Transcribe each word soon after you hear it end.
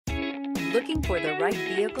Looking for the right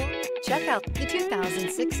vehicle? Check out the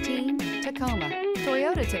 2016 Tacoma.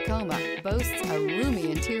 Toyota Tacoma boasts a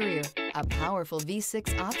roomy interior, a powerful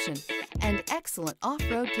V6 option, and excellent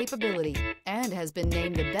off-road capability, and has been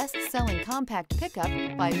named the best-selling compact pickup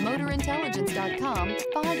by MotorIntelligence.com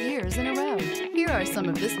 5 years in a row. Here are some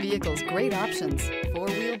of this vehicle's great options: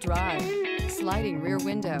 four-wheel drive, sliding rear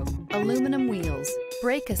window, aluminum wheels,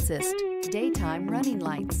 brake assist, daytime running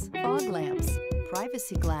lights, fog lamps,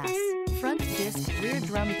 privacy glass, front disc rear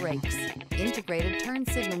drum brakes, integrated turn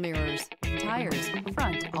signal mirrors, tires,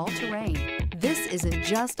 front all-terrain. This isn't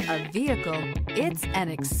just a vehicle, it's an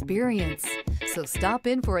experience. So stop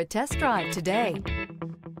in for a test drive today.